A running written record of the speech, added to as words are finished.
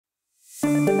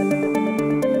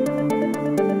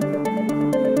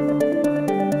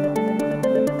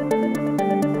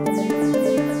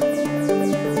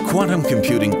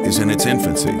computing is in its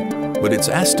infancy, but it's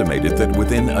estimated that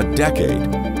within a decade,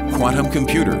 quantum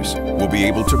computers will be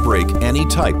able to break any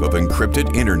type of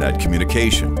encrypted internet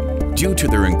communication due to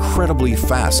their incredibly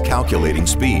fast calculating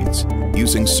speeds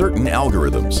using certain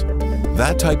algorithms.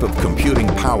 That type of computing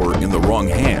power in the wrong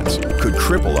hands could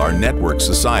cripple our network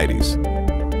societies.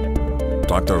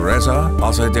 Dr. Reza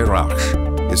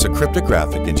Azarderakhsh is a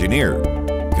cryptographic engineer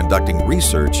conducting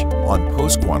research on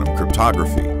post-quantum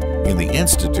cryptography in the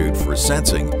Institute for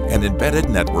Sensing and Embedded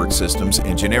Network Systems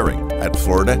Engineering at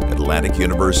Florida Atlantic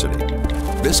University.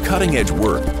 This cutting-edge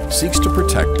work seeks to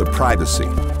protect the privacy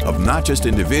of not just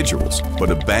individuals,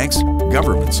 but of banks,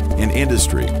 governments, and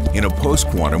industry in a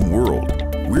post-quantum world.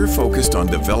 We're focused on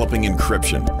developing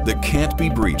encryption that can't be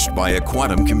breached by a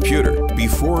quantum computer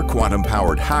before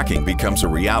quantum-powered hacking becomes a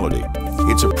reality.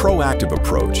 It's a proactive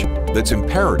approach that's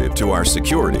imperative to our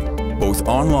security, both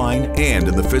online and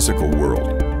in the physical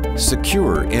world.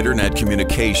 Secure internet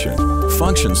communication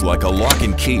functions like a lock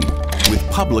and key, with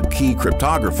public key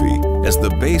cryptography as the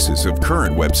basis of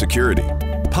current web security.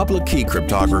 Public key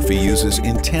cryptography uses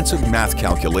intensive math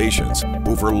calculations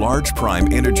over large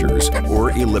prime integers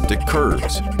or elliptic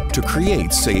curves to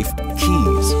create safe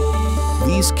keys.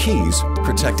 These keys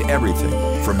protect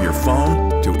everything from your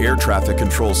phone to air traffic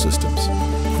control systems.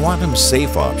 Quantum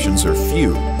safe options are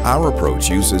few. Our approach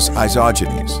uses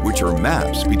isogenies, which are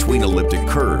maps between elliptic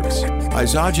curves.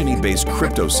 Isogeny-based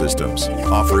crypto systems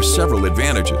offer several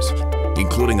advantages,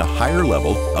 including a higher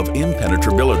level of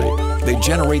impenetrability. They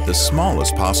generate the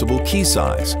smallest possible key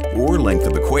size or length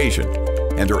of equation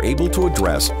and are able to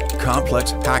address complex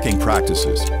hacking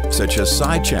practices such as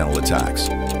side-channel attacks,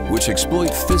 which exploit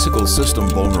physical system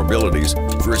vulnerabilities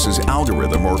versus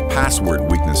algorithm or password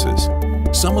weaknesses.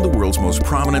 Some of the world's most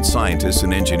prominent scientists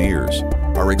and engineers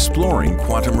are exploring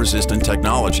quantum-resistant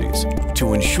technologies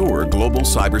to ensure global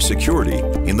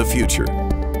cybersecurity in the future.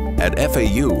 At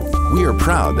FAU, we are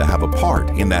proud to have a part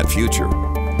in that future.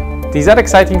 These are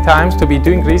exciting times to be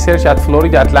doing research at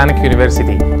Florida Atlantic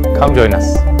University. Come join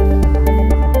us.